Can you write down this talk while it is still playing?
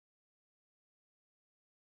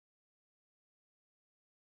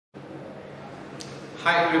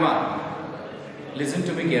Hi everyone, listen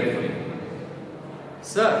to me carefully.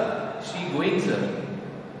 Sir, she going sir.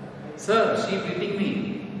 Sir, she beating me.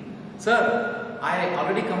 Sir, I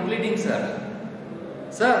already completing sir.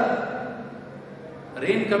 Sir,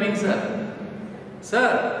 rain coming sir.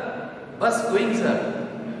 Sir, bus going sir.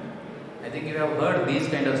 I think you have heard these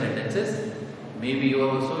kind of sentences. Maybe you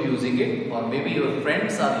are also using it, or maybe your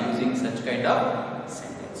friends are using such kind of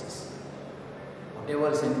sentences.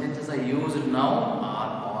 Whatever sentences I used now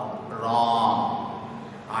are all wrong.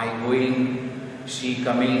 I going, she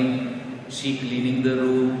coming, she cleaning the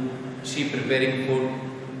room, she preparing food,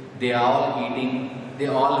 they all eating, they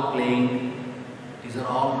all playing. These are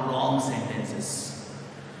all wrong sentences.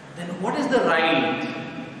 Then what is the right?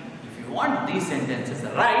 If you want these sentences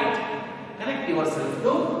right, connect yourself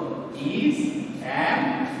to is,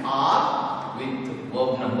 am, are with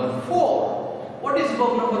verb number 4. What is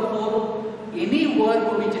verb number 4? Any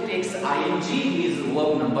verb which takes ing is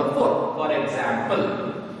verb number 4. For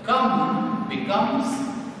example, come becomes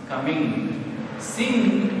coming,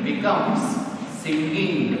 sing becomes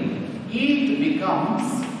singing, eat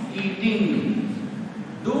becomes eating,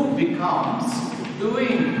 do becomes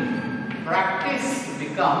doing, practice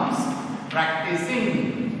becomes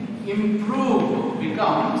practicing, improve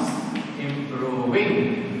becomes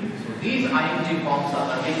improving. So these ing forms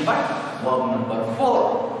are nothing but verb number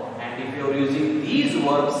 4. And if you are using these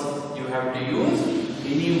verbs, you have to use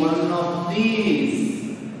any one of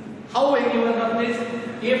these. How any one of these?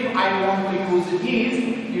 If I want to use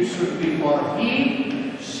these, you should be for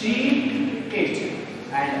he, she, it.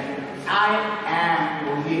 And I am,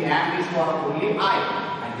 only am is for only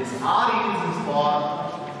I. And this are is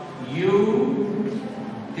for you,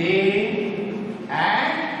 they,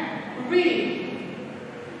 and we.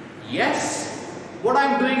 Yes, what I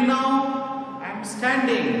am doing now? I am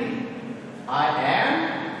standing. I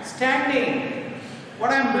am standing.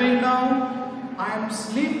 What I am doing now? I am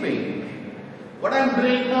sleeping. What I am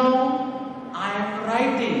doing now? I am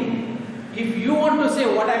writing. If you want to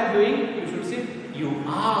say what I am doing, you should say you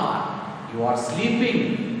are. You are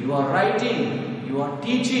sleeping. You are writing. You are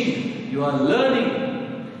teaching. You are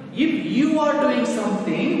learning. If you are doing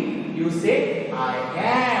something, you say I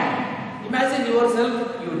am. Imagine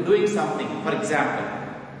yourself, you are doing something. For example,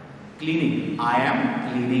 cleaning. I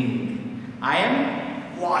am cleaning. I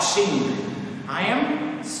am washing. I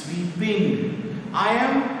am sweeping. I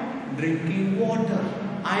am drinking water.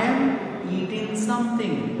 I am eating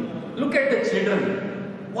something. Look at the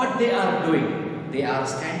children. What they are doing? They are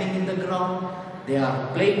standing in the ground. They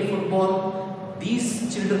are playing football.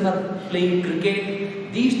 These children are playing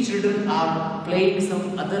cricket. These children are playing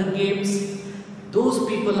some other games. Those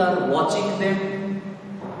people are watching them.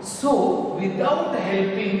 So, without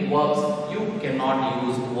helping verbs, you cannot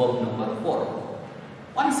use verb number 4.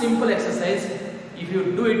 One simple exercise, if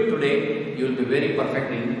you do it today, you will be very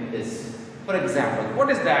perfect in this. For example, what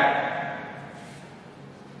is that?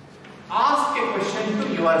 Ask a question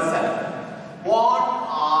to yourself. What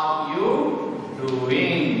are you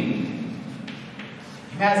doing?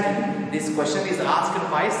 Imagine this question is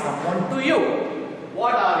asked by someone to you.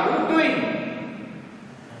 What are you doing?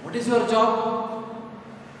 What is your job?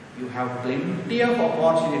 You have plenty of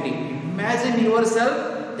opportunity. Imagine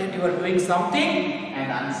yourself that you are doing something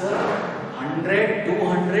and answer 100,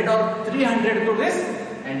 200 or 300 to this,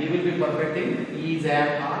 and you will be perfect in is,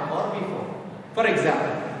 am, are or before. For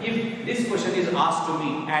example, if this question is asked to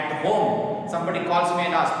me at home, somebody calls me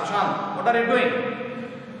and asks, Prashant, what are you doing?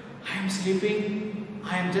 I am sleeping.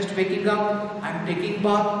 I am just waking up. I am taking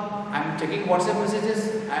bath. I am checking WhatsApp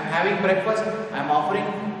messages. I am having breakfast. I am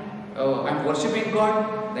offering. I am worshipping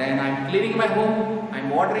God. Then I am cleaning my home. I am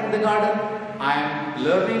watering the garden. I am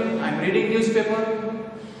learning. I am reading newspaper.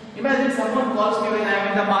 Imagine someone calls me when I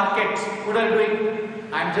am in the market. What are you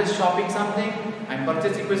doing? I am just shopping something. I am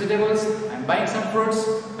purchasing vegetables. I am buying some fruits.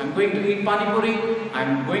 I am going to eat pani puri. I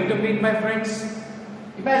am going to meet my friends.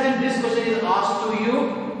 Imagine this question is asked to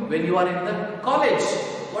you when you are in the college.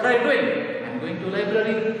 What are you doing? I am going to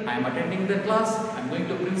library. I am attending the class. I am going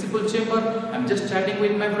to principal chamber. I am just chatting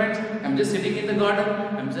with my friends. I am just sitting in the garden.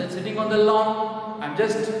 I am just sitting on the lawn. I am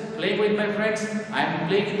just playing with my friends. I am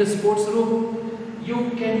playing in the sports room.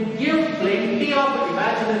 You can give plenty of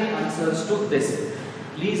imaginary answers to this.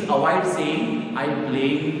 Please avoid saying I am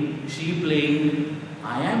playing, she playing,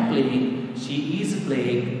 I am playing, she is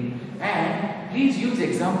playing, and please use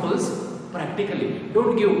examples practically.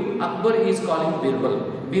 Don't give Akbar is calling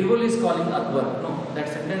Birbal, Birbal is calling Akbar. No, that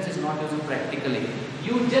sentence is not used practically.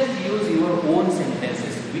 You just use your own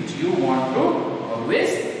sentences which you want to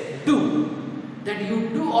always do. That you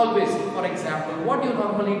do always. For example, what you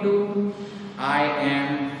normally do? I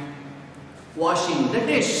am washing the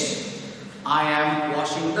dish. I am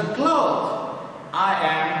washing the cloth. I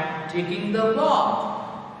am taking the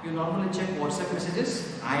bath. You normally check WhatsApp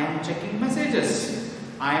messages. I am checking messages.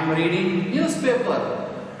 I am reading newspaper.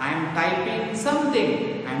 I am typing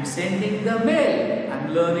something. I am sending the mail. I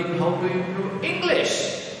am learning how to improve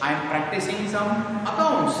English. I am practicing some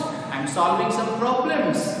accounts. I am solving some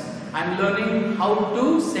problems. I am learning how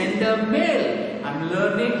to send a mail. I am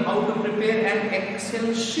learning how to prepare an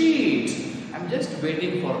Excel sheet. I am just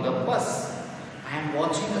waiting for the bus. I am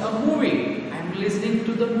watching a movie. I am listening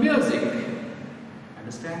to the music.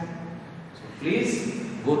 Understand? So please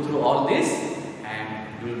go through all this and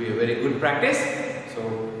it will be a very good practice.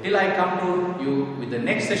 So till I come to you with the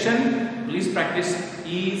next session, please practice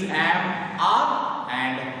is, am, are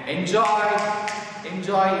and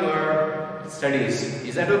enjoy your studies.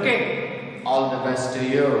 Is that okay? All the best to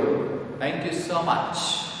you. Thank you so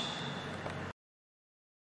much.